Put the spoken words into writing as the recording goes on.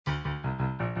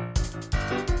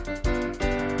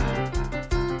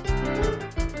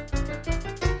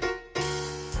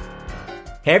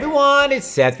Hey everyone, it's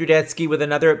Seth Rudetsky with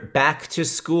another Back to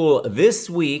School. This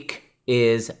week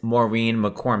is Maureen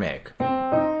McCormick.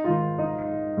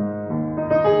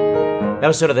 That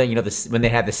was sort of the, when they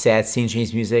had the sad scene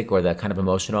change music or the kind of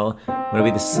emotional, when it would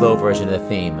be the slow version of the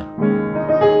theme.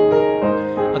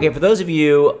 Okay, for those of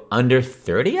you under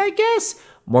 30, I guess,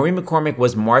 Maureen McCormick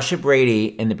was Marcia Brady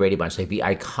in the Brady Bunch, like the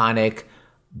iconic,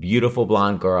 beautiful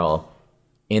blonde girl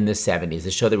in the 70s,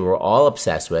 the show that we were all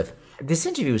obsessed with. This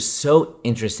interview was so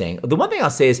interesting. The one thing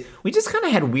I'll say is we just kind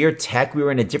of had weird tech. We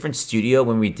were in a different studio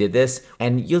when we did this,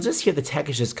 and you'll just hear the tech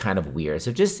is just kind of weird.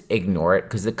 So just ignore it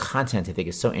because the content, I think,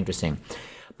 is so interesting.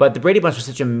 But the Brady Bunch was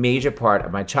such a major part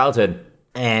of my childhood,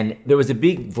 and there was a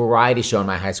big variety show in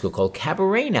my high school called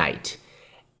Cabaret Night.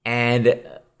 And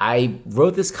I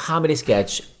wrote this comedy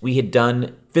sketch. We had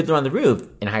done Fiddler on the Roof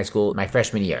in high school my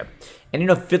freshman year. And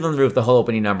Fiddler on the Roof, the whole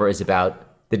opening number is about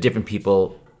the different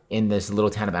people in this little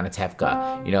town of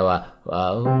Anatevka.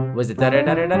 Was it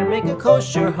da-da-da-da-da, make a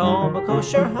kosher home,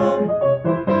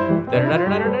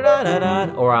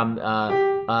 da-da-da-da-da-da-da, or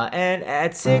and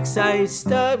at 6 I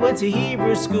went to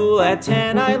Hebrew school, at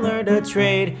 10 I learned a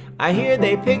trade, I hear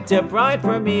they picked a bride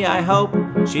for me, I hope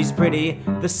she's pretty,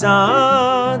 the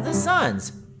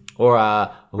sons, or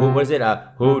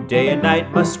who day and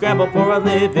night must scramble for a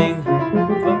living.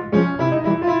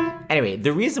 Anyway,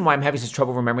 the reason why I'm having such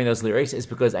trouble remembering those lyrics is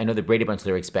because I know the Brady Bunch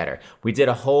lyrics better. We did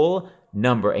a whole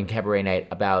number in Cabaret Night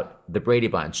about the Brady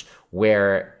Bunch,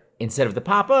 where instead of the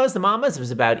papas, the mamas, it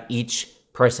was about each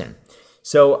person.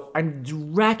 So I'm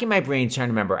racking my brain trying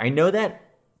to remember. I know that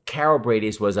Carol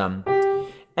Brady's was,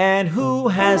 and who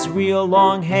has real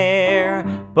long hair,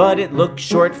 but it looks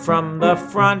short from the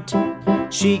front.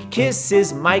 She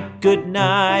kisses Mike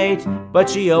goodnight, but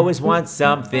she always wants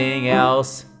something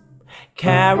else.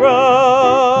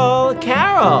 Carol.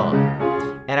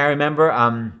 And I remember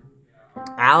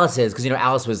Alice's, because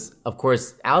Alice was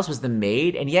the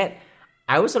maid, and yet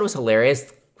I always thought it was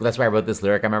hilarious. That's why I wrote this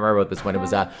lyric. I remember I wrote this one. It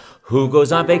was, who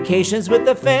goes on vacations with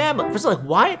the family? First of all, like,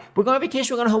 why? We're going on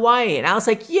vacation, we're going to Hawaii. And Alice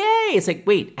like, yay! It's like,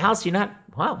 wait, Alice, you're not,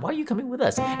 wow, why are you coming with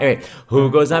us? Anyway,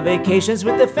 who goes on vacations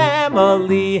with the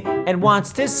family and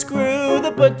wants to screw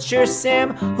the butcher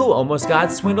Sam, who almost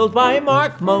got swindled by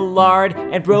Mark Millard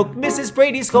and broke Mrs.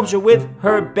 Brady's sculpture with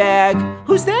her bag?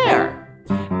 Who's there?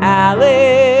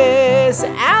 Alice!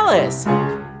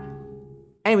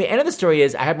 Anyway, end of the story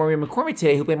is I have Maureen McCormick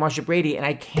today who played Marcia Brady, and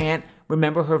I can't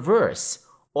remember her verse.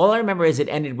 All I remember is it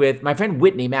ended with, my friend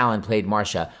Whitney Mallon played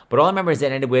Marcia, but all I remember is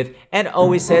it ended with, and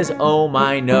always says, oh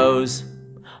my nose,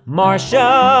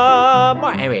 Marcia.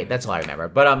 Anyway, that's all I remember.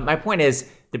 But my point is,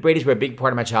 the Bradys were a big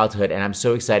part of my childhood, and I'm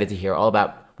so excited to hear all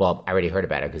about, well, I already heard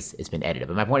about it because it's been edited,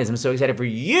 but my point is I'm so excited for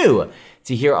you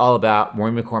to hear all about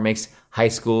Maureen McCormick's high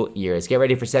school years. Get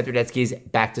ready for Seth Rudetsky's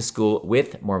Back to School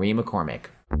with Maureen McCormick.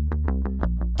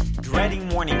 Dreading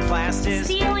morning classes,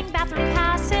 stealing bathroom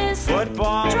passes,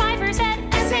 football, drivers at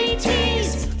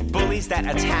SATs, bullies that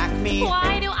attack me,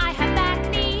 why do I have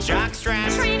back knee,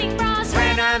 jockstraps, training bras,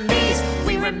 frenemies.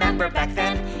 We remember back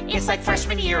then, it's like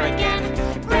freshman year again.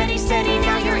 Ready, steady,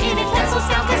 now you're in it, pencils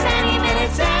down, cause any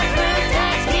minute, Zach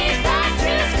Back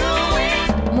to School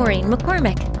with Maureen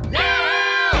McCormick.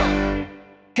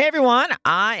 Hey everyone,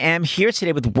 I am here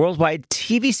today with worldwide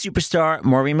TV superstar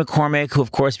Maureen McCormick, who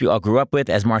of course we all grew up with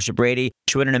as Marcia Brady.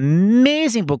 She wrote an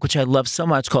amazing book, which I love so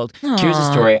much, called Here's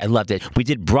a Story. I loved it. We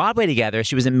did Broadway together.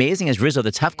 She was amazing as Rizzo,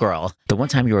 the tough girl. The one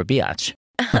time you were a biatch.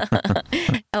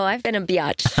 Oh, I've been a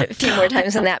biatch a few more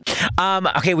times than that.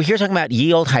 Okay, we're here talking about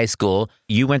Ye Old High School.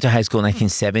 You went to high school in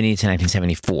 1970 to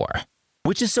 1974.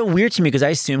 Which is so weird to me because I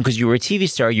assumed because you were a TV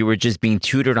star, you were just being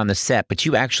tutored on the set, but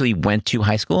you actually went to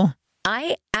high school?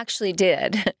 I actually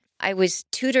did. I was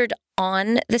tutored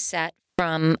on the set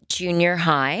from junior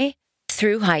high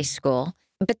through high school,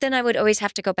 but then I would always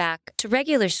have to go back to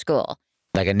regular school.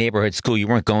 Like a neighborhood school? You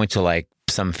weren't going to like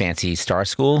some fancy star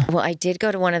school? Well, I did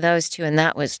go to one of those too, and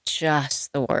that was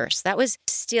just the worst. That was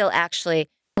still actually,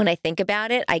 when I think about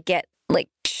it, I get like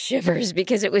shivers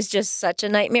because it was just such a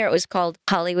nightmare. It was called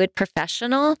Hollywood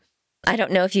Professional. I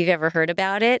don't know if you've ever heard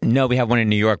about it. No, we have one in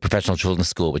New York, Professional Children's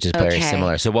School, which is very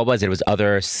similar. So what was it? It was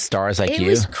other stars like you? It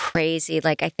was crazy.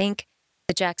 Like I think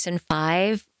the Jackson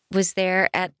 5 was there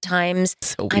at times.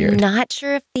 So weird. I'm not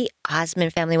sure if the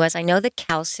Osmond family was. I know the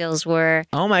Cowsills were.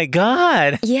 Oh my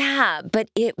God. Yeah, but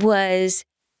it was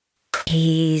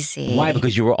crazy. Why?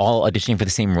 Because you were all auditioning for the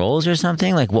same roles or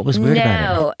something? Like what was weird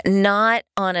about it? No, not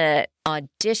on a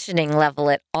auditioning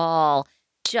level at all.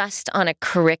 Just on a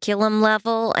curriculum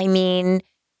level. I mean,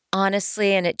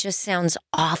 honestly, and it just sounds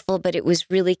awful, but it was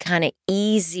really kind of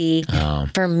easy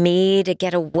for me to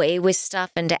get away with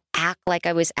stuff and to act like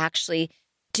I was actually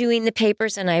doing the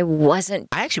papers and I wasn't.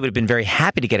 I actually would have been very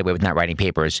happy to get away with not writing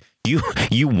papers. You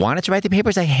wanted to write the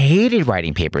papers? I hated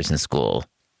writing papers in school.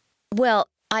 Well,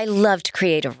 I loved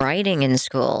creative writing in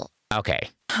school. Okay.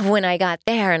 When I got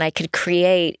there and I could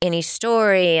create any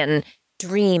story and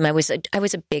dream, I was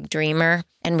a big dreamer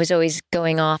and was always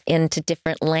going off into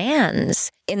different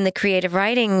lands. In the creative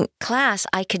writing class,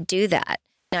 I could do that.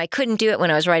 Now, I couldn't do it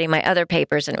when I was writing my other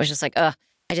papers, and it was just like, I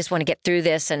just want to get through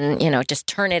this and, just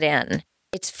turn it in.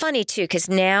 It's funny, too, because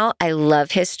now I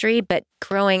love history, but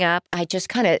growing up, I just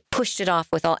kind of pushed it off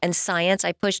and science,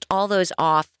 I pushed all those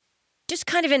off just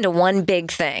kind of into one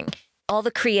big thing. All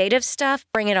the creative stuff,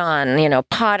 bring it on,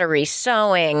 pottery,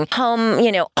 sewing, home,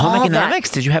 Home economics?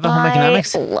 That. Did you have a home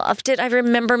economics? I loved it. I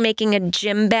remember making a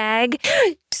gym bag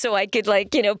so I could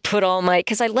put all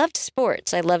because I loved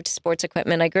sports. I loved sports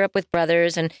equipment. I grew up with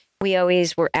brothers and we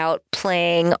always were out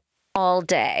playing all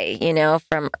day,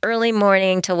 from early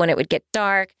morning till when it would get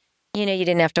dark. You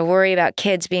didn't have to worry about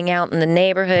kids being out in the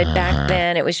neighborhood back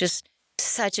then. It was just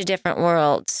such a different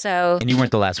world. So, and you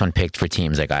weren't the last one picked for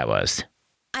teams like I was.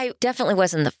 I definitely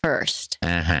wasn't the first.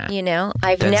 Uh-huh.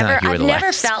 I've Doesn't sound like you were the never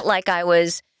last. felt like I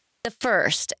was the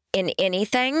first in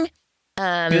anything.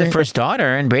 You're the first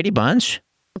daughter in Brady Bunch.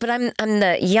 But I'm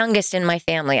the youngest in my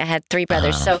family. I had 3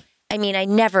 brothers. So, I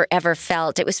never, ever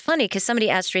felt. It was funny because somebody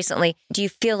asked recently, do you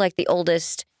feel like the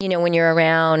oldest, when you're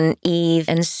around Eve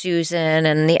and Susan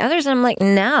and the others? And I'm like,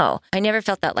 no, I never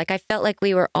felt that. Like, I felt like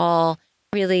we were all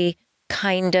really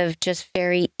kind of just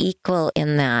very equal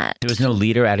in that. There was no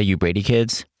leader out of you Brady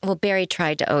kids? Well, Barry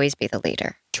tried to always be the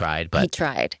leader. Tried, He but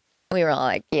tried. We were all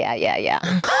like, yeah.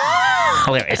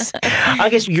 hilarious. I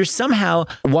guess you're somehow,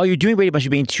 while you're doing Brady Bunch,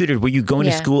 you're being tutored. Were you going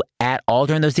to Yeah. school at all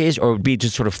during those days? Or would it be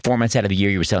just sort of 4 months out of the year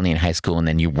you were suddenly in high school and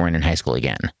then you weren't in high school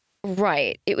again?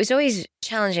 Right. It was always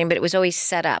challenging, but it was always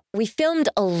set up. We filmed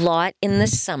a lot in the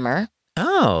summer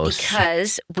Oh,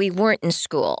 because we weren't in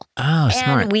school. smart.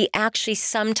 And we actually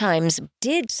sometimes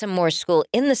did some more school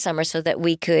in the summer so that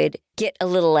we could get a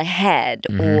little ahead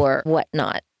or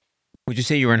whatnot. Would you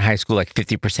say you were in high school like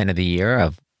 50% of the year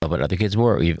of what other kids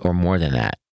were or more than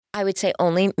that? I would say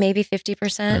only maybe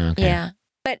 50%. Okay. Yeah.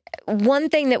 But one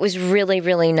thing that was really,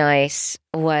 really nice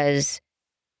was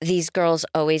these girls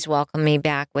always welcomed me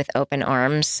back with open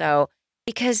arms. So,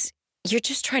 because you're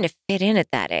just trying to fit in at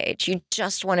that age. You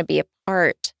just want to be a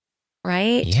part,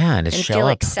 right? Yeah, and And show feel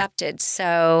up. accepted.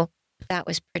 So that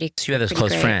was pretty So you had those pretty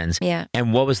close great. friends. Yeah.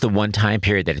 And what was the one time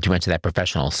period that you went to that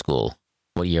professional school?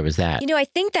 What year was that? I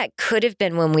think that could have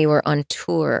been when we were on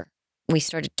tour. We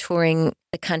started touring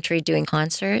the country doing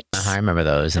concerts. I remember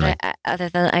those. And Other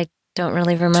than I don't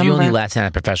really remember. so you only lasted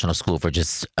at professional school for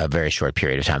just a very short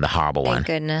period of time, the horrible Thank one.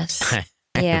 goodness. I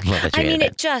Yeah. love that you I mean,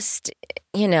 hated it just,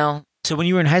 you know, So when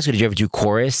you were in high school, did you ever do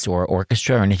chorus or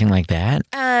orchestra or anything like that?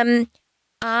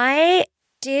 I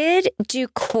did do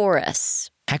chorus.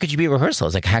 How could you be at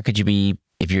rehearsals? Like, how could you be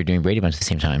if you were doing Brady Bunch at the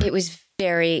same time? It was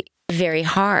very, very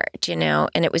hard, you know,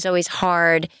 and it was always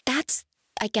hard. That's,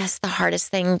 I guess, the hardest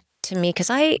thing to me because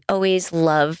I always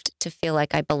loved to feel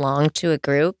like I belonged to a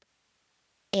group.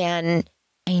 And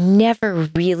I never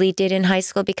really did in high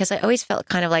school because I always felt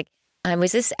kind of like I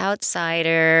was this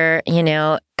outsider, you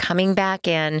know, coming back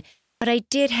in. But I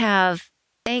did have,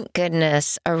 thank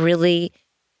goodness, a really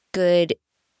good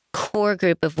core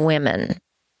group of women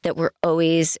that were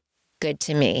always good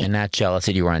to me. And not jealous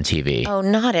that you were on TV. Oh,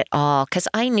 not at all. Because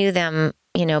I knew them,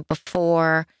 you know,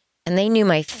 before, and they knew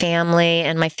my family,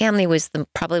 and my family was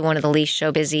probably one of the least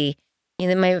show busy. You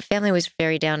know, my family was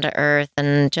very down to earth,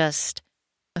 and just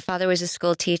my father was a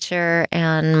school teacher,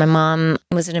 and my mom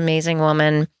was an amazing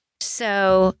woman.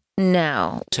 So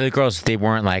no, So the girls, they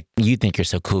weren't like, you think you're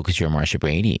so cool because you're Marsha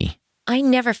Brady. I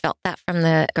never felt that from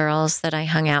the girls that I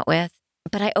hung out with.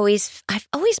 But I've always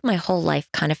my whole life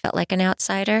kind of felt like an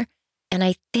outsider. And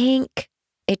I think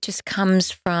it just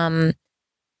comes from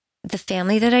the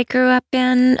family that I grew up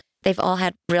in. They've all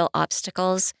had real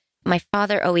obstacles. My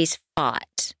father always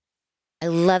fought. I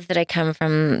love that I come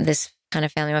from this kind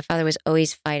of family. My father was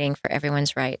always fighting for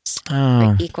everyone's rights,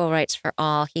 Oh, for equal rights for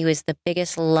all. He was the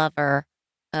biggest lover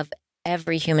of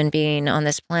every human being on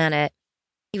this planet.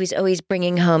 He was always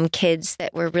bringing home kids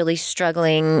that were really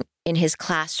struggling in his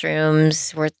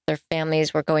classrooms where their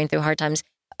families were going through hard times,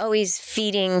 always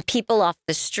feeding people off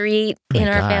the street my in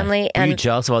our God. family. Were you And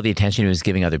jealous of all the attention he was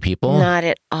giving other people? not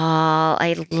at all.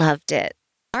 I loved it.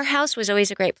 Our house was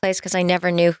always a great place because I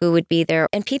never knew who would be there.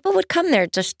 And people would come there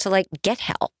just to like get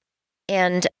help.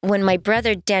 And when my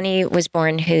brother Denny was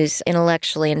born, who's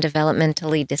intellectually and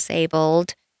developmentally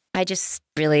disabled, I just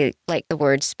really like the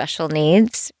word special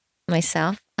needs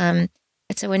myself. I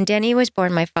And so when Denny was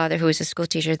born, my father, who was a school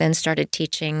teacher, then started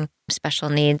teaching special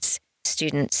needs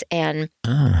students. And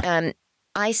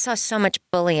I saw so much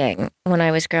bullying when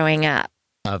I was growing up.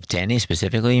 Of Danny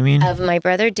specifically, you mean? Of my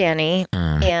brother Danny.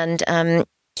 And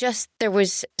just there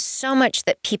was so much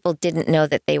that people didn't know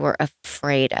that they were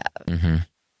afraid of. Mm-hmm.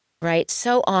 Right?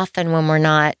 So often when we're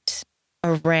not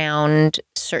around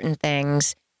certain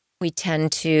things, we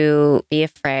tend to be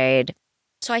afraid.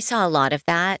 So I saw a lot of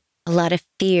that, a lot of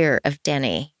fear of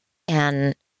Denny.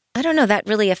 And I don't know, that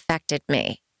really affected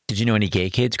me. Did you know any gay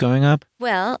kids growing up?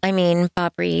 Well, I mean,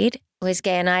 Bob Reed was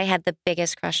gay and I had the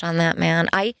biggest crush on that man.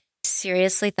 I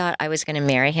seriously thought I was going to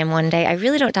marry him one day. I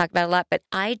really don't talk about it a lot, but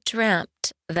I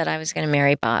dreamt that I was going to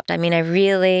marry Bob. I mean, I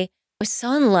really was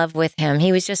so in love with him.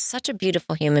 He was just such a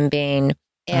beautiful human being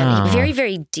and very,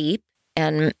 very deep.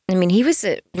 And I mean, he was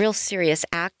a real serious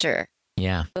actor.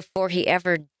 Yeah. Before he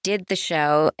ever did the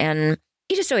show. And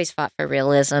he just always fought for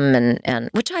realism and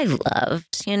which I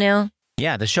loved, you know?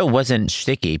 Yeah, the show wasn't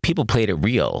sticky. People played it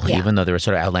real, even though there were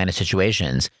sort of outlandish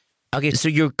situations. Okay, so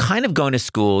you're kind of going to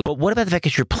school, but what about the fact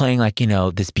that you're playing like, you know,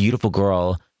 this beautiful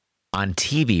girl on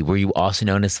TV? Were you also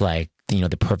known as like, you know,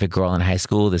 the perfect girl in high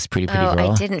school, this pretty girl?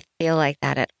 I didn't feel like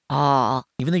that at all.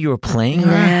 Even though you were playing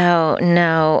her?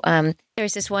 No. There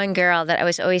was this one girl that I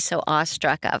was always so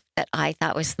awestruck of that I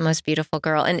thought was the most beautiful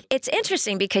girl. And it's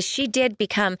interesting because she did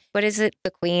become, what is it,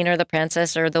 the queen or the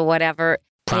princess or the whatever,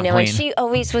 Prom and queen. she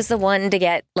always was the one to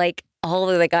get like all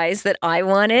of the guys that I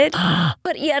wanted.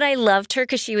 But yet I loved her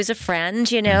because she was a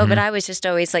friend, you know, but I was just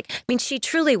always like, I mean, she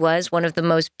truly was one of the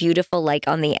most beautiful, like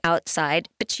on the outside,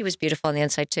 but she was beautiful on the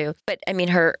inside too. But I mean,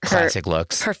 her classic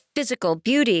looks. Her physical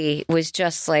beauty was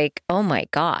just like, oh my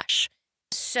gosh.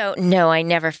 So no, I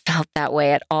never felt that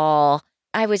way at all.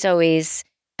 I was always,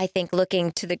 I think,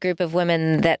 looking to the group of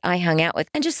women that I hung out with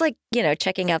and just like, you know,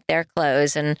 checking out their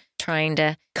clothes and trying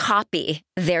to copy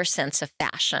their sense of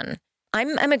fashion.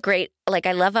 I'm a great, like,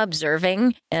 I love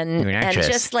observing and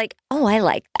just like, oh, I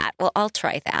like that. Well, I'll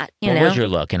try that. You know? What was your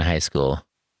look in high school?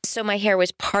 So my hair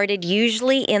was parted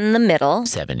usually in the middle.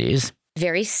 70s.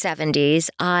 Very 70s.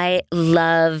 I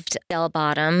loved bell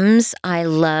bottoms. I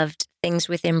loved things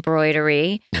with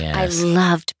embroidery. Yes. I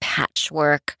loved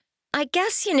patchwork. I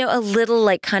guess, you know, a little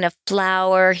like kind of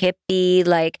flower, hippie,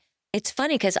 like it's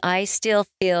funny because I still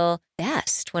feel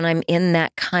best when I'm in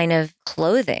that kind of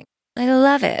clothing. I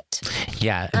love it.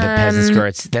 Yeah, the peasant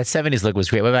skirts. That 70s look was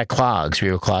great. What about clogs? Were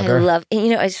you a clogger? I love, you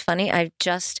know, it's funny. I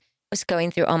just was going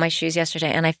through all my shoes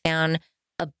yesterday and I found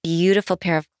a beautiful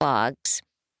pair of clogs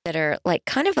that are like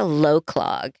kind of a low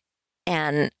clog.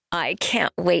 And I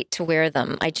can't wait to wear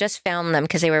them. I just found them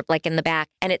because they were like in the back.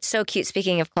 And it's so cute.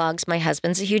 Speaking of clogs, my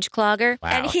husband's a huge clogger. Wow.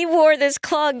 And he wore this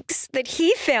clogs that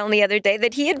he found the other day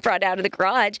that he had brought out of the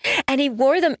garage. And he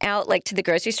wore them out like to the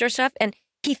grocery store stuff. And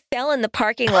he fell in the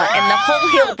parking lot and the whole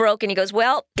heel broke. And he goes,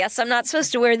 well, guess I'm not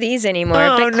supposed to wear these anymore.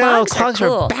 Oh, but no, clogs are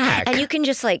cool. back. And you can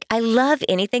just like, I love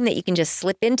anything that you can just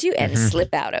slip into and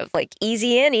slip out of. Like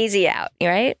easy in, easy out,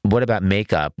 right? What about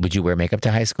makeup? Would you wear makeup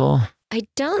to high school? I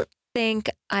don't think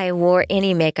I wore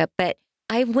any makeup, but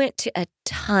I went to a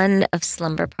ton of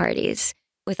slumber parties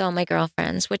with all my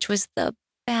girlfriends, which was the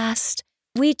best.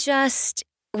 We just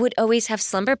would always have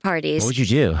slumber parties. What would you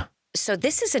do? So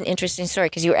this is an interesting story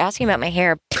because you were asking about my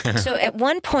hair. So at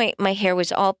one point, my hair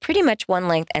was all pretty much one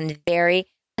length and very,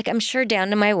 like I'm sure down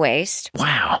to my waist.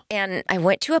 Wow. And I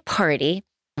went to a party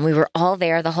and we were all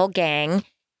there, the whole gang.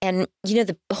 And you know,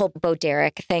 the whole Bo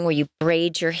Derek thing where you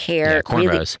braid your hair. Yeah,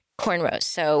 cornrows. Cornrows.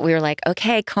 So we were like,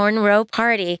 okay, cornrow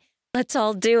party. Let's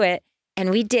all do it.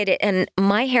 And we did it. And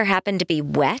my hair happened to be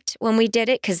wet when we did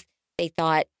it because they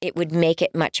thought it would make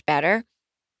it much better.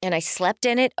 And I slept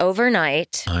in it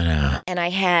overnight. Oh, no. And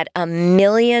I had a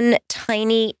million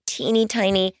tiny, teeny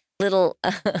tiny little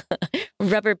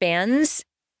rubber bands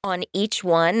on each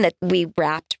one that we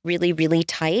wrapped really, really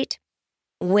tight.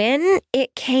 When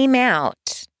it came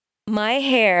out, my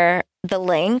hair, the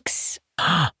lengths,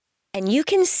 and you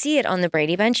can see it on the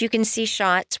Brady Bunch. You can see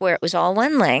shots where it was all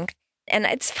one length. And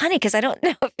it's funny because I don't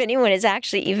know if anyone has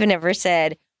actually even ever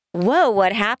said, whoa,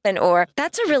 what happened? Or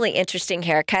that's a really interesting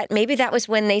haircut. Maybe that was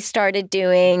when they started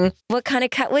doing, what kind of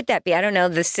cut would that be? I don't know.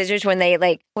 The scissors when they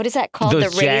like, what is that called?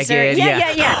 Those the razor?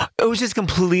 jagged, Yeah. It was just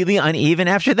completely uneven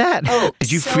after that. Oh,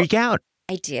 Did you so- freak out?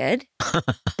 I did,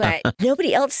 but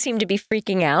nobody else seemed to be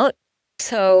freaking out.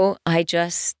 So I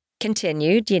just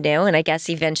continued, you know, and I guess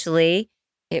eventually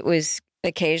it was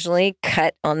occasionally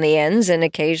cut on the ends and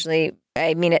occasionally,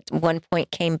 I mean, at one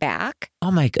point came back.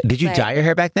 Oh my God. Did you But- dye your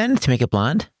hair back then to make it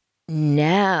blonde?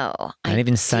 No. Not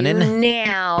even sun-in? do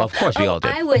now. Well, of course we all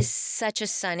did. I was such a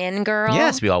sun-in girl.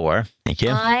 Yes, we all were. Thank you.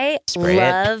 I Spray it.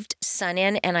 loved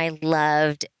sun-in and I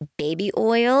loved baby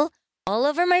oil all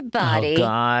over my body Oh,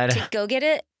 God. to go get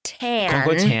a tan.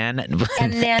 Cocoa tan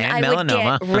And then I would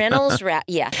melanoma. get Reynolds wrap.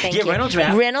 Yeah, thank Yeah, you. Reynolds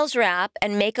wrap. Reynolds wrap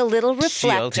and make a little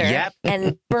Shield, reflector yep.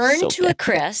 and burn So to a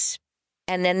crisp.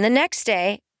 And then the next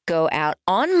day, go out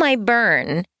on my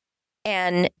burn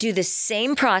and do the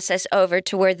same process over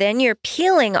to where then you're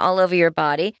peeling all over your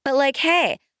body. But like,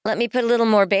 hey, let me put a little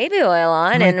more baby oil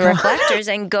on my and God. reflectors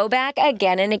and go back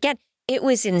again and again. It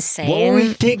was insane. What were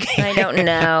we thinking? I don't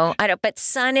know. But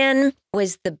sun-in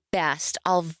was the best.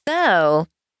 Although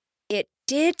it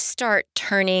did start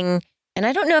turning, and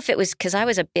I don't know if it was because I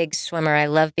was a big swimmer. I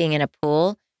love being in a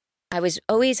pool. I was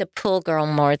always a pool girl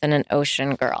more than an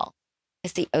ocean girl.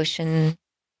 Because the ocean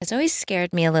has always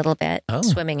scared me a little bit, Oh.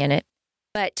 swimming in it.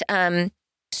 But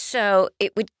so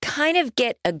it would kind of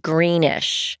get a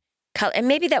greenish color. And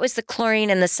maybe that was the chlorine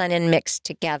and the sun-in mixed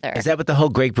together. Is that what the whole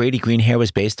Greg Brady green hair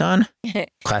was based on?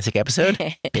 Classic episode?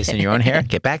 Based on your own hair?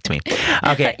 Get back to me.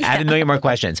 Okay, I have a million more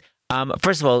questions.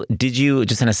 First of all, did you,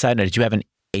 just on a side note, did you have an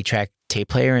 8-track tape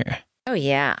player? Oh,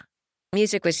 yeah.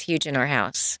 Music was huge in our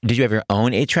house. Did you have your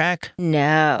own 8-track?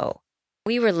 No.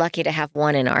 We were lucky to have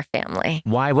one in our family.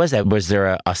 Why was that? Was there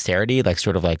a austerity, like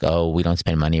sort of like, oh, we don't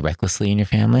spend money recklessly in your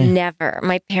family? Never.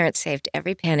 My parents saved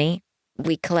every penny.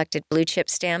 We collected blue chip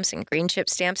stamps and green chip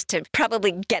stamps to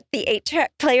probably get the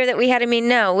 8-track player that we had. I mean,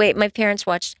 no, wait, my parents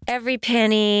watched every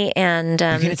penny and...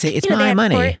 You're going to say, it's they my had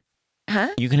money. Huh?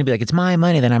 You're going to be like, it's my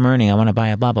money that I'm earning. I want to buy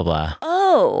a blah, blah, blah.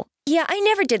 Oh, yeah, I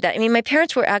never did that. I mean, my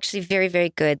parents were actually very, very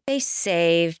good. They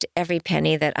saved every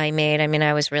penny that I made. I mean,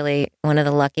 I was really one of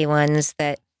the lucky ones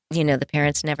that, you know, the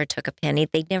parents never took a penny.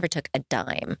 They never took a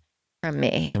dime from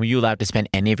me. And were you allowed to spend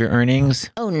any of your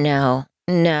earnings? Oh, no.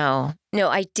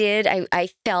 I did. I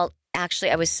felt,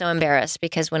 actually, I was so embarrassed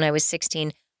because when I was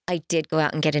 16, I did go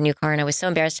out and get a new car and I was so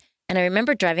embarrassed. And I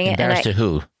remember driving it. Embarrassed to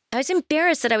who? I was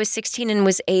embarrassed that I was 16 and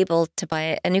was able to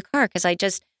buy a new car because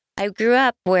I grew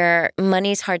up where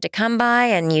money's hard to come by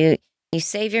and you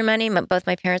save your money. Both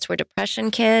my parents were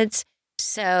depression kids.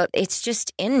 So it's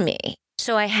just in me.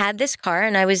 So I had this car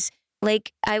and I was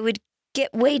like, I would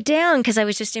get way down because I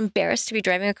was just embarrassed to be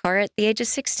driving a car at the age of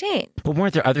 16. But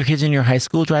weren't there other kids in your high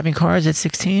school driving cars at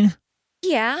 16?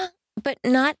 Yeah, but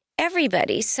not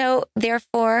everybody. So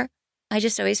therefore, I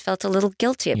just always felt a little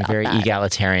guilty You're about very that.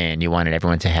 egalitarian. You wanted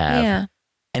everyone to have. Yeah.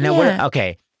 And then Yeah.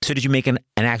 okay. So did you make an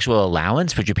actual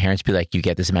allowance? Would your parents be like, you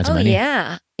get this amount of Oh, money?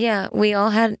 yeah. Yeah. We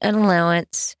all had an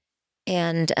allowance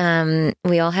and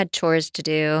we all had chores to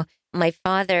do. My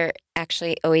father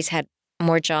actually always had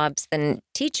more jobs than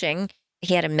teaching.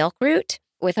 He had a milk route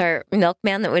with our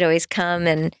milkman that would always come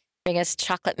and bring us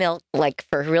chocolate milk, like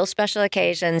for real special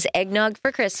occasions, eggnog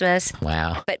for Christmas,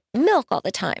 Wow. but milk all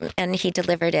the time. And he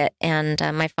delivered it. And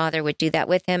my father would do that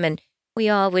with him. And we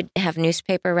all would have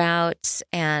newspaper routes.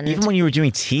 And Even when you were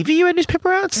doing TV, you had newspaper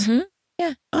routes? Mhm.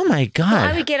 Yeah. Oh my God. Well,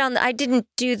 I would get on I didn't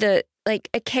do like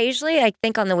occasionally, I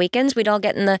think on the weekends, we'd all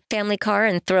get in the family car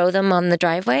and throw them on the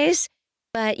driveways.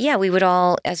 But yeah, we would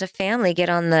all, as a family, get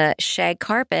on the shag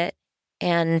carpet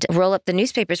and roll up the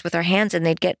newspapers with our hands and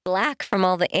they'd get black from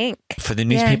all the ink. For the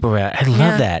newspaper route. I love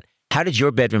Yeah. that. How did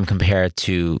your bedroom compare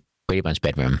to Brady Bunch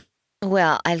bedroom?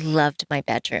 Well, I loved my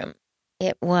bedroom.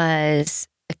 It was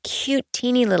a cute,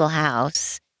 teeny little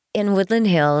house in Woodland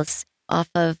Hills off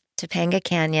of Topanga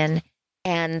Canyon.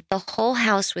 And the whole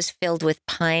house was filled with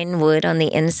pine wood on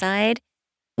the inside,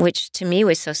 which to me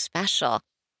was so special.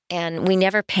 And we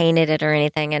never painted it or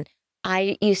anything. And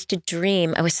I used to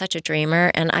dream. I was such a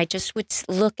dreamer. And I just would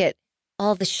look at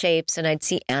all the shapes and I'd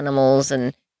see animals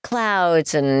and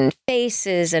clouds and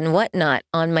faces and whatnot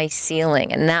on my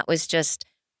ceiling. And that was just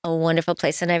a wonderful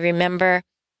place. And I remember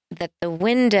that the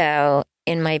window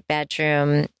in my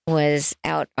bedroom was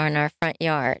out on our front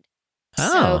yard.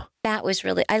 Oh. So that was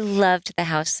really, I loved the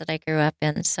house that I grew up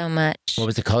in so much. What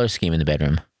was the color scheme in the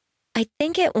bedroom? I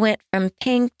think it went from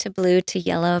pink to blue to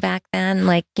yellow back then,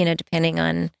 like, you know, depending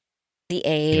on the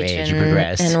age, you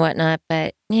progressed. and whatnot.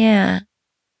 But yeah.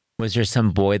 Was there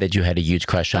some boy that you had a huge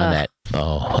crush on that?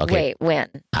 Oh, okay. Wait, when?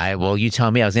 Well, you tell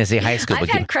me. I was going to say high school. I've but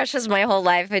had crushes my whole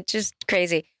life. It's just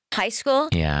crazy. High school?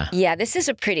 yeah. Yeah, this is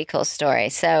a pretty cool story.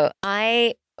 So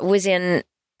I was at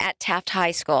Taft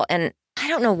High School, and I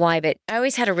don't know why, but I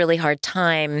always had a really hard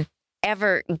time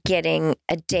ever getting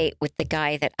a date with the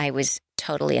guy that I was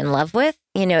totally in love with.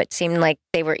 You know, it seemed like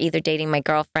they were either dating my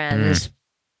girlfriends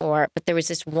but there was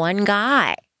this one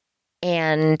guy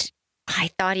and I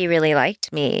thought he really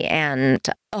liked me. And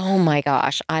oh my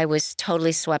gosh, I was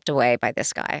totally swept away by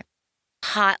this guy.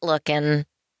 Hot looking,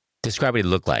 Describe what he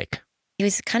looked like. He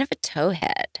was kind of a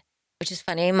towhead, which is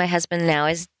funny. My husband now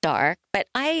is dark, but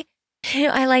I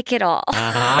like it all.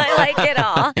 I like it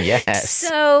all. Yes.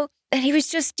 So, and he was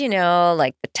just,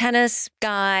 like the tennis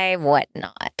guy,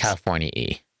 whatnot.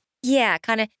 California-y. Yeah,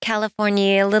 kind of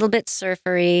California, a little bit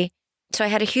surfery. So I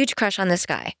had a huge crush on this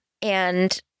guy.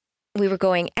 And we were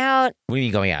going out. What do you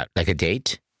mean going out? Like a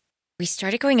date? We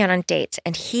started going out on dates.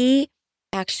 And he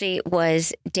actually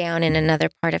was down in another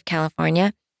part of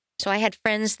California. So I had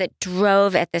friends that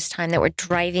drove at this time that were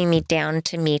driving me down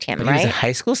to meet him, But right? He was a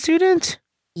high school student?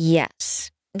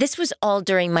 Yes. This was all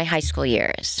during my high school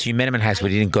years. So you met him in high school,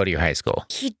 but he didn't go to your high school?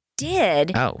 He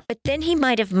did. Oh. But then he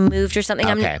might have moved or something.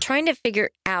 Okay. I'm trying to figure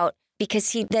out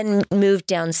because he then moved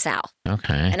down south.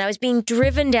 Okay. And I was being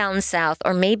driven down south,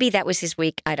 or maybe that was his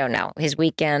week. I don't know, his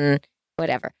weekend,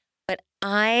 whatever. But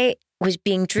I was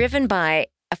being driven by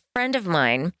a friend of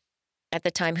mine at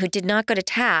the time who did not go to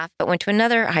Taft, but went to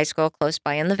another high school close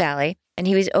by in the valley. And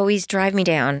he was always driving me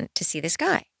down to see this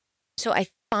guy. So I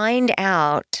find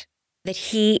out that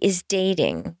he is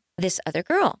dating this other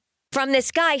girl from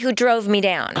this guy who drove me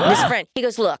down, this friend. He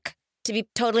goes, look, to be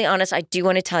totally honest, I do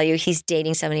want to tell you he's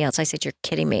dating somebody else. I said, you're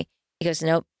kidding me. He goes,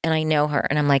 nope. And I know her.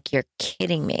 And I'm like, you're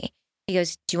kidding me. He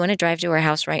goes, do you want to drive to her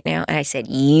house right now? And I said,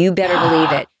 you better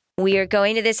believe it. We are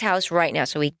going to this house right now.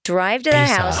 So we drive to the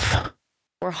house.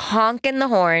 We're honking the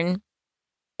horn.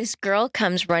 This girl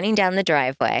comes running down the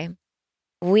driveway.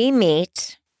 We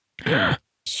meet.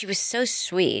 She was so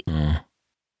sweet.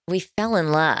 We fell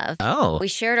in love. Oh. We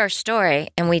shared our story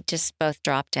and we just both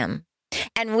dropped him.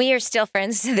 And we are still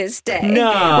friends to this day.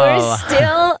 No. We're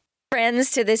still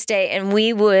friends to this day. And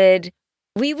we would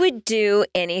do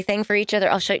anything for each other.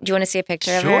 I'll show you. Do you want to see a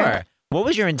picture of her? Sure. What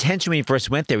was your intention when you first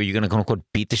went there? Were you going to quote unquote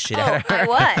beat the shit out of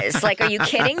her? I was. Like, are you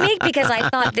kidding me? Because I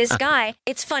thought this guy,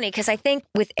 it's funny because I think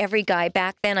with every guy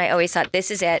back then, I always thought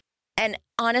this is it. And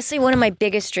honestly, one of my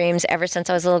biggest dreams ever since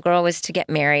I was a little girl was to get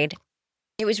married.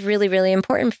 It was really, really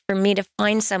important for me to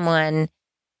find someone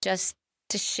just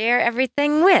to share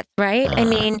everything with, right? I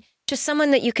mean, just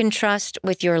someone that you can trust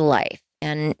with your life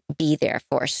and be there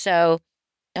for. So,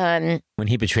 When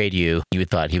he betrayed you, you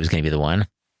thought he was going to be the one?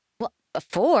 well,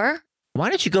 before, Why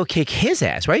don't you go kick his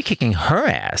ass? Why are you kicking her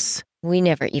ass? we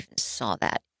never even saw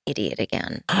that idiot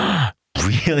again.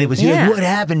 Really? Was he Yeah. like, what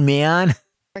happened, man?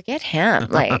 Forget him.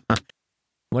 Like,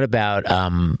 What about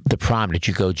the prom? Did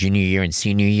you go junior year and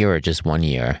senior year or just 1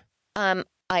 year?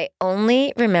 I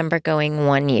only remember going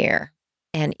 1 year,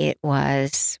 and it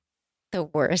was the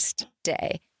worst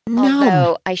day.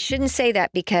 Although I shouldn't say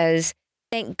that because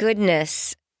thank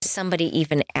goodness somebody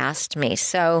even asked me.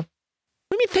 So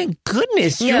What do you mean, thank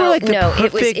goodness? You were like the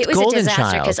perfect it was golden a disaster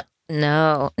child. because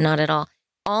no, not at all.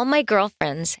 All my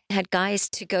girlfriends had guys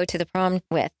to go to the prom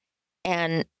with,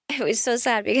 and it was so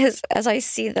sad because as I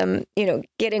see them,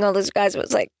 getting all those guys, it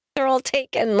was like they're all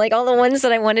taken. Like all the ones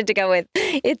that I wanted to go with,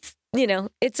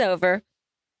 it's over,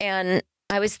 and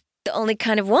I was the only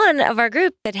kind of one of our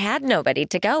group that had nobody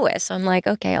to go with. So I'm like,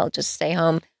 okay, I'll just stay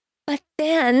home. But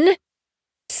then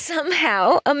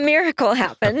somehow a miracle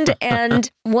happened.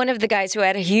 And one of the guys who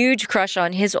had a huge crush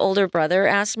on his older brother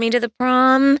asked me to the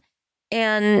prom.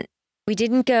 And we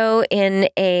didn't go in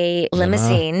a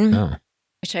limousine, Oh.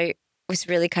 which I was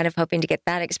really kind of hoping to get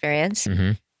that experience.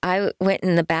 Mhm. I went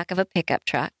in the back of a pickup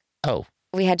truck. Oh.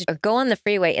 We had to go on the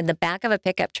freeway in the back of a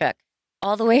pickup truck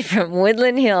all the way from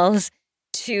Woodland Hills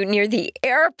to near the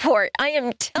airport. I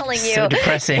am telling you, So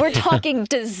depressing. we're talking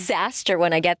disaster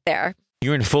when I get there. You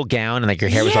were in full gown and like your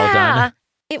hair was all done?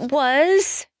 It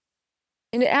was.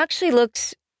 And it actually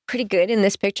looks pretty good in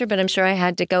this picture, but I'm sure I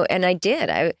had to go. And I did.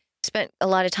 I spent a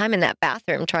lot of time in that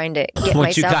bathroom trying to get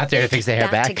Once you myself got there to fix the hair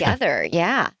back? together.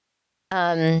 Yeah.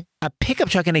 A pickup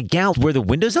truck and a gown. Were the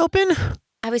windows open?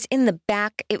 I was in the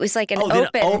back. It was like an then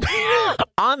open.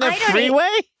 on the I don't freeway?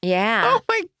 Yeah. Oh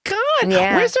my God.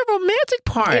 Yeah. Where's the romantic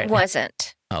part? It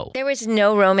wasn't. Oh. There was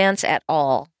no romance at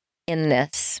all in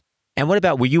this. And what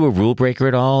about, were you a rule breaker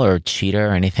at all or cheater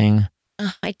or anything?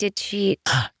 I did cheat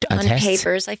On on tests?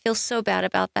 papers. I feel so bad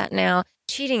about that now.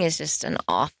 Cheating is just an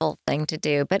awful thing to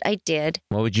do, but I did.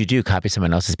 What would you do? Copy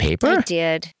someone else's paper? I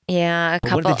did. Yeah,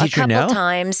 Well, what did the teacher know?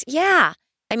 times. Yeah.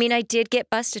 I mean, I did get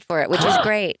busted for it, which is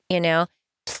great,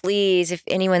 Please, if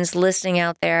anyone's listening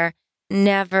out there,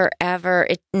 never ever,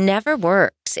 it never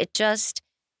works. It just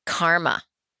karma.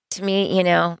 To me,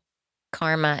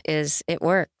 karma it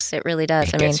works. It really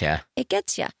does. It gets ya. It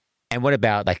gets you. And what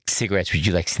about like cigarettes? Would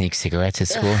you like sneak cigarettes at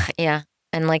school? Yeah.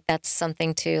 And that's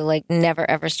something to never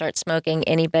ever start smoking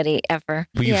anybody ever.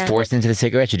 Were you Yeah. forced into the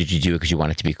cigarettes or did you do it because you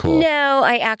wanted to be cool? No,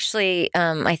 I actually,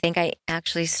 I think I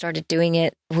actually started doing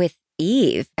it with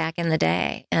Eve back in the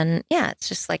day. And yeah, it's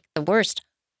just like the worst,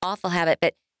 awful habit.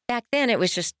 But back then it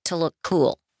was just to look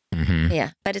cool. Mm-hmm.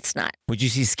 Yeah, but it's not. Would you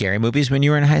see scary movies when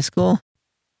you were in high school?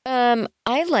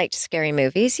 I liked scary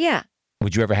movies. Yeah,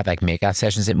 Would you ever have like makeout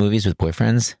sessions at movies with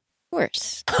boyfriends? of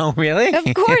course. Oh, really? Of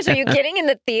course. Are you kidding? In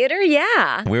the theater?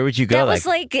 Yeah. Where would you go? That was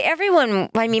like everyone.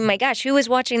 I mean, my gosh, who was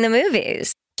watching the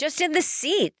movies? Just in the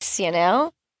seats, you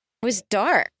know? It was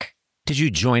dark. Did you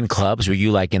join clubs? Were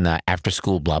you like in the after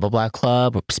school blah, blah, blah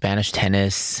club or Spanish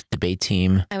tennis debate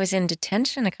team? I was in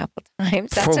detention a couple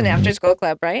times. That's For- an after school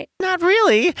club, right? Not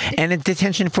really. And in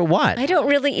detention for what? I don't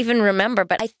really even remember,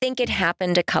 but I think it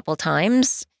happened a couple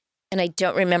times. And I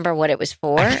don't remember what it was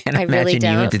for. can't I really imagine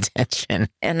you in don't. detention.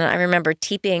 And I remember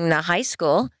TPing the high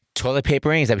school, Toilet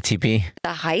papering? Is that what TP?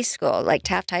 like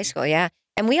Taft High School, yeah.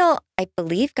 And we all, I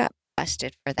believe, got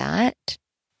busted for that.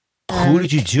 Who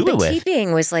did you do But it with?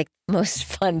 TPing was like the most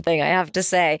fun thing, I have to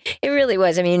say. It really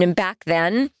was. I mean, and back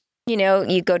then, you know,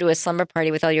 you go to a slumber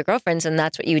party with all your girlfriends and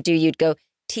that's what you would do. You'd go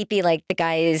TP like the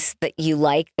guys that you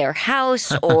like, their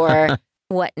house or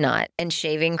whatnot. And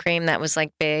shaving cream, that was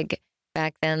like big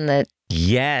back then.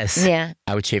 Yes. Yeah.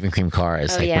 I would shaving cream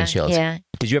cars, Oh, like yeah. windshields. Yeah.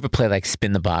 Did you ever play like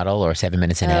Spin the Bottle or 7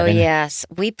 Minutes in Oh, Heaven? yes.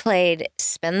 We played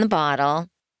Spin the Bottle.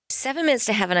 7 Minutes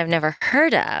to Heaven, I've never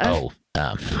heard of.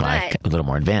 Like a little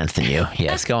more advanced than you.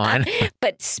 Yes, go on.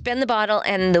 But Spin the Bottle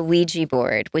and the Ouija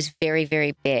board was very,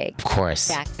 very big Of course.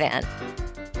 back then.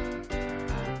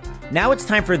 Now it's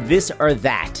time for This or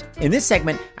That. In this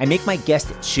segment, I make my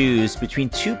guest choose between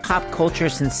two pop culture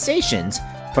sensations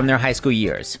from their high school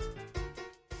years.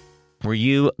 Were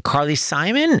you Carly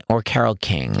Simon or Carol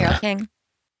King? Carol King.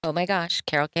 Oh my gosh,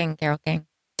 Carol King.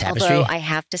 Tapestry? Although I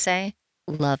have to say,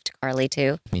 loved Carly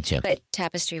too. Me too. But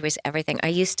Tapestry was everything. I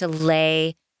used to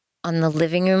lay on the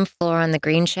living room floor on the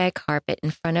green shag carpet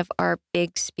in front of our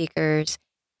big speakers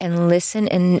and listen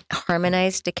and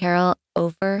harmonize to Carol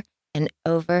over and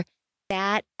over.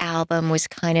 That album was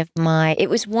kind of it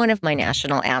was one of my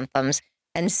national anthems.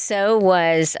 And so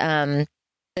was the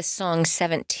song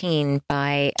 17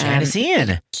 by Janice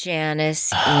Ian.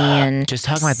 Janice Ian. Just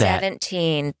talking about that.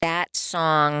 17. That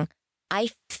song,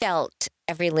 I felt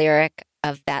every lyric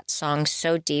of that song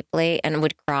so deeply and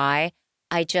would cry.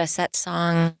 That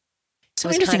song So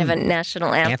was kind of a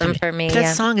national anthem for me. That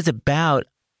Yeah. song is about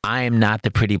I am not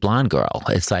the pretty blonde girl.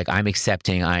 It's like I'm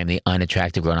accepting I am the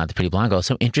unattractive girl, not the pretty blonde girl.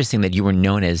 So interesting that you were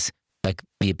known as like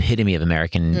the epitome of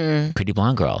American pretty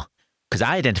blonde girl. Because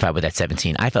I identified with that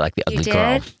 17. I felt like the You ugly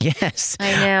girl. did? Yes.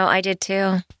 I know, I did too.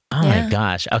 Oh Yeah. my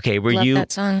gosh. Okay, were Love you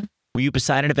that song.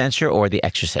 Beside an Adventure or The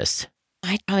Exorcist?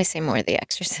 I'd probably say more The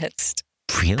Exorcist.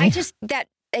 Really?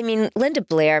 Linda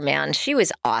Blair, man, she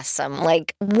was awesome.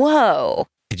 Like, whoa.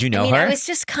 Did you know I her? was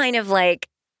just kind of like,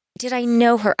 did I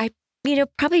know her? I,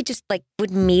 probably just like would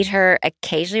meet her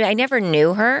occasionally. I never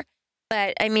knew her,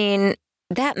 but I mean,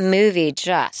 that movie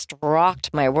just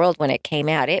rocked my world when it came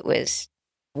out. It was,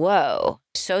 whoa,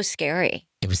 so scary.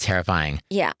 It was terrifying.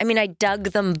 Yeah. I mean, I dug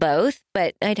them both,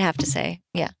 but I'd have to say,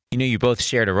 yeah. You know, you both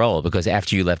shared a role because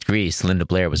after you left Greece, Linda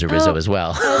Blair was a Rizzo as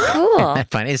well. Oh, Isn't cool. that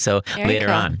funny? So Very later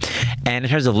cool. on. And in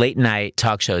terms of late night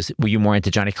talk shows, were you more into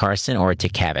Johnny Carson or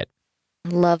Dick Cavett?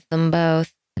 Love them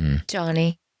both. Mm.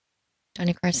 Johnny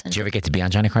Carson. Did you ever get to be on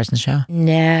Johnny Carson's show?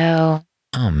 No,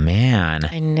 Oh, man.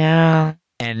 I know.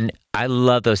 And I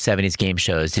love those 70s game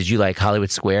shows. Did you like Hollywood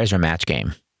Squares or Match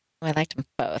Game? I liked them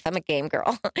both. I'm a game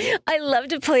girl. I love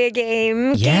to play a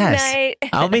game. Yes. Game night.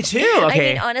 Oh, me too.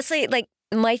 Okay. I mean, honestly, like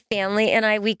my family and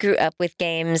I, we grew up with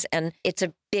games, and it's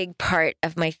a big part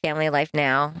of my family life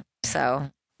now. So,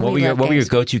 What we were love your games.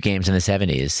 go-to games in the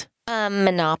 70s?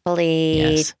 Monopoly,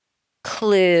 Yes.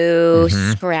 Clue,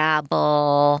 Mhm.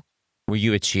 Scrabble. Were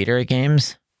you a cheater at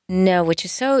games? No, which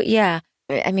is so, yeah.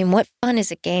 I mean, what fun is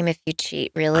a game if you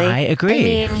cheat, really? I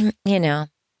agree. I mean,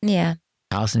 yeah.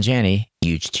 Allison Janney,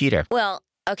 huge cheater. Well,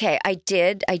 okay,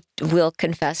 I will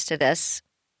confess to this.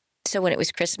 So when it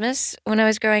was Christmas, when I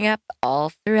was growing up,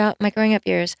 all throughout my growing up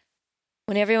years,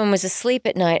 when everyone was asleep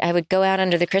at night, I would go out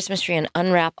under the Christmas tree and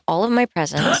unwrap all of my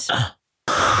presents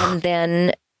and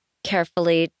then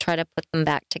carefully try to put them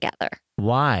back together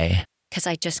Why? because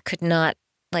I just could not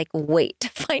wait to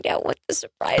find out what the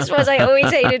surprise was. I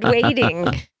always hated waiting.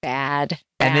 Bad.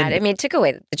 And then- I mean, it took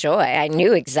away the joy. I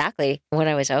knew exactly what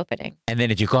I was opening. And then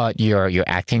did you call it your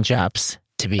acting chops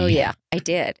to be? Oh, yeah, I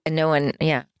did. And no one,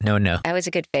 No. I was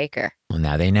a good faker. Well,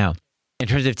 now they know. In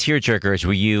terms of tearjerkers,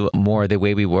 were you more The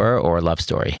Way We Were or Love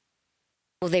Story?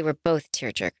 Well, they were both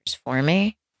tearjerkers for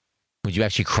me. Would you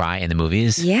actually cry in the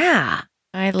movies? Yeah.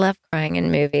 I love crying in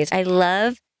movies. I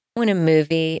love when a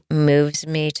movie moves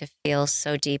me to feel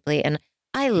so deeply. And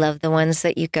I love the ones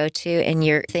that you go to and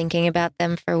you're thinking about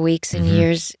them for weeks and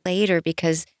years later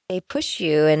because they push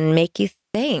you and make you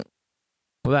think.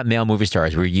 What about male movie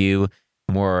stars? Were you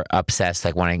more obsessed,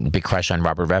 like wanting a big crush on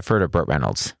Robert Redford or Burt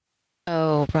Reynolds?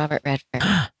 Oh, Robert Redford.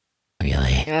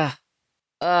 Really? Ugh.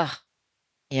 Ugh.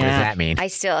 Yeah. What does that mean? I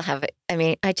still have it. I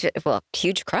mean,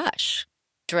 huge crush.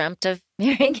 Dreamt of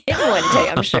marrying him one day,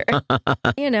 I'm sure.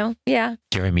 Yeah.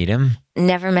 Did you ever meet him?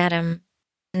 Never met him.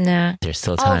 No. There's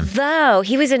still time. Although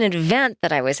he was at an event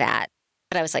that I was at,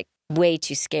 but I was like way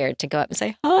too scared to go up and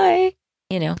say hi.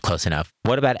 Close enough.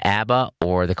 What about ABBA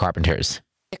or the Carpenters?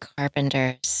 The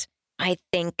Carpenters. I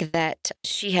think that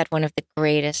she had one of the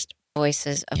greatest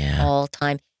voices of all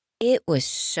time. It was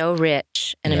so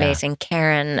rich and amazing.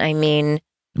 Karen, I mean,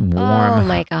 Warm. oh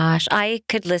my gosh. I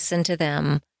could listen to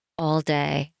them all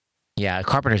day. Yeah,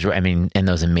 Carpenters were, and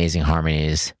those amazing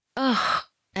harmonies. Oh,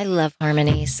 I love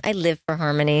harmonies. I live for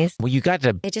harmonies. Well,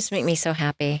 They just make me so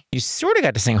happy. You sort of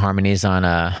got to sing harmonies on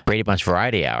Brady Bunch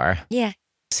Variety Hour. Yeah.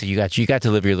 So you got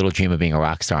to live your little dream of being a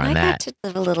rock star on I that. got to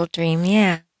live a little dream,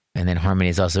 yeah. And then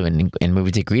harmonies also in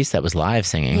Movie to Grease that was live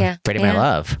singing. Yeah. Freddie My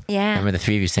Love. Yeah. Remember the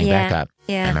three of you sang Yeah. back up.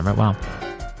 Yeah. I remember it well.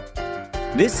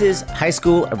 This is High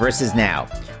School versus Now,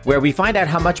 where we find out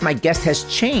how much my guest has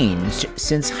changed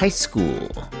since high school.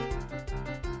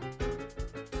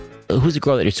 Who's the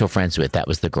girl that you're still friends with? That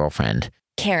was the girlfriend.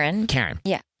 Karen.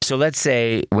 Yeah. So let's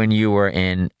say when you were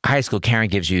in high school, Karen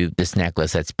gives you this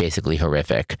necklace that's basically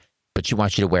horrific, but she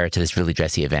wants you to wear it to this really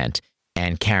dressy event.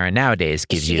 And Karen nowadays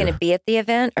gives Is she you... going to be at the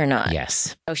event or not?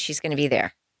 Yes. Oh, she's going to be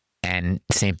there. And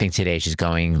same thing today. She's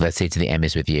going, let's say, to the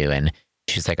Emmys with you. And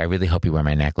she's like, I really hope you wear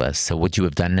my necklace. So would you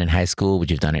have done it in high school?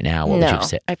 Would you have done it now? What would you have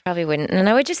said? I probably wouldn't. And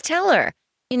I would just tell her,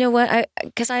 you know what?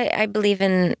 Because I believe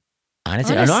in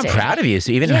Honestly. No, I'm proud of you.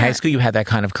 So even in high school, you had that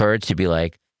kind of courage to be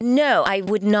like... No, I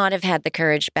would not have had the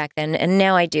courage back then. And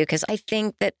now I do, because I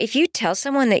think that if you tell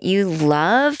someone that you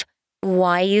love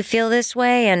why you feel this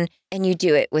way and you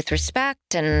do it with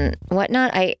respect and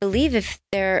whatnot, I believe if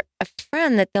they're a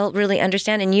friend that they'll really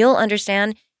understand, and you'll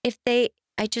understand if they,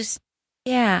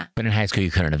 yeah. But in high school, you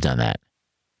couldn't have done that.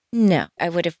 No, I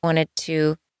would have wanted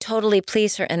to totally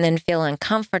please her and then feel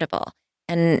uncomfortable.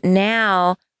 And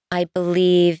now I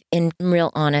believe in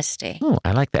real honesty. Oh,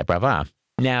 I like that. Bravo.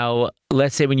 Now,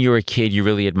 let's say when you were a kid, you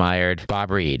really admired Bob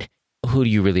Reed. Who do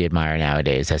you really admire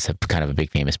nowadays as a kind of a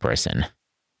big famous person?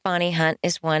 Bonnie Hunt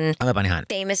is one I love Bonnie Hunt.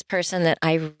 famous person that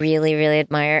I really, really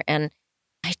admire. And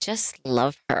I just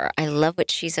love her. I love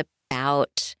what she's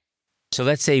about. So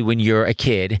let's say when you're a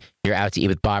kid, you're out to eat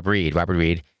with Robert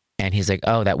Reed, and he's like,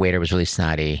 oh, that waiter was really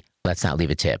snotty. Let's not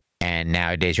leave a tip. And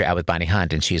nowadays you're out with Bonnie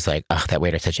Hunt and she's like, oh, that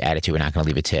waiter has such attitude. We're not going to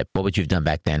leave a tip. What would you have done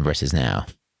back then versus now?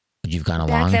 Would you have gone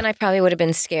along? Back then I probably would have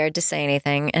been scared to say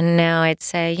anything. And now I'd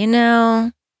say,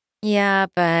 yeah,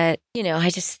 but, I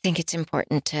just think it's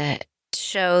important to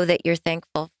show that you're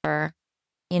thankful for,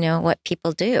 what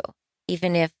people do.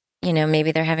 Even if,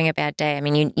 maybe they're having a bad day. I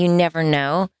mean, you never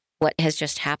know what has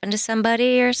just happened to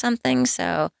somebody or something.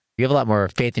 So you have a lot more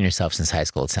faith in yourself since high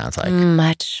school, it sounds like.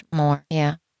 Much more,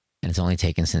 yeah. And it's only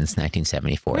taken since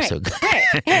 1974. Right. So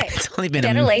Hey, it's only been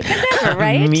better late than never,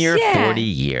 right? a mere Yeah. 40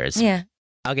 years. Yeah.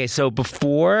 Okay, so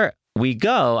before we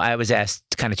go, I was asked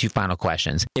kind of two final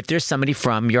questions. If there's somebody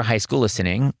from your high school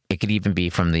listening, it could even be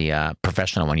from the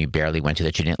professional one you barely went to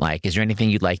that you didn't like. Is there anything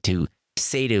you'd like to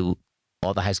say to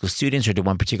all the high school students or to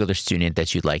one particular student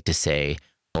that you'd like to say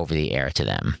over the air to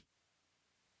them?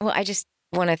 Well, I just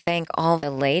want to thank all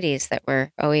the ladies that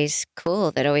were always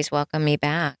cool, that always welcomed me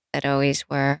back, that always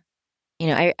were,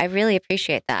 I really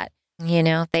appreciate that.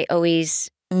 They always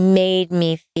made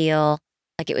me feel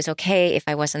like it was okay if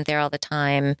I wasn't there all the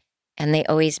time. And they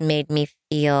always made me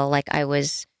feel like I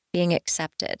was being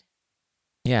accepted.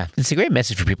 Yeah, it's a great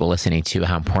message for people listening to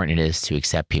how important it is to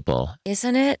accept people.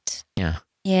 Isn't it? Yeah.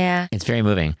 Yeah. It's very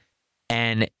moving.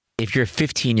 And if your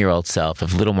 15-year-old self,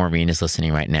 if little Maureen is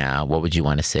listening right now, what would you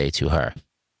want to say to her?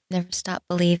 Never stop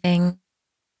believing.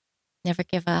 Never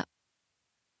give up.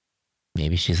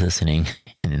 Maybe she's listening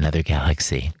in another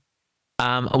galaxy.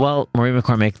 Well, Maureen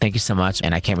McCormick, thank you so much.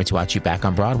 And I can't wait to watch you back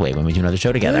on Broadway when we do another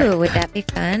show together. Ooh, would that be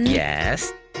fun?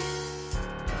 Yes.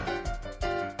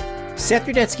 Seth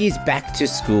Rudetsky's Back to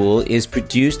School is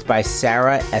produced by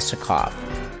Sarah Esikoff.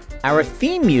 Our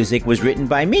theme music was written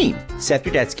by me, Seth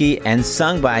Rudetsky, and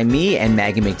sung by me and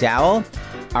Maggie McDowell.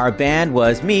 Our band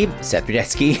was me, Seth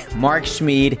Rudetsky, Mark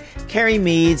Schmid, Carrie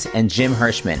Meads, and Jim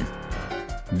Hirschman.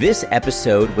 This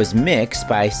episode was mixed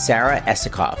by Sarah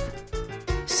Esikoff.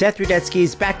 Seth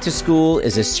Rudetsky's Back to School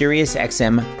is a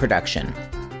SiriusXM production.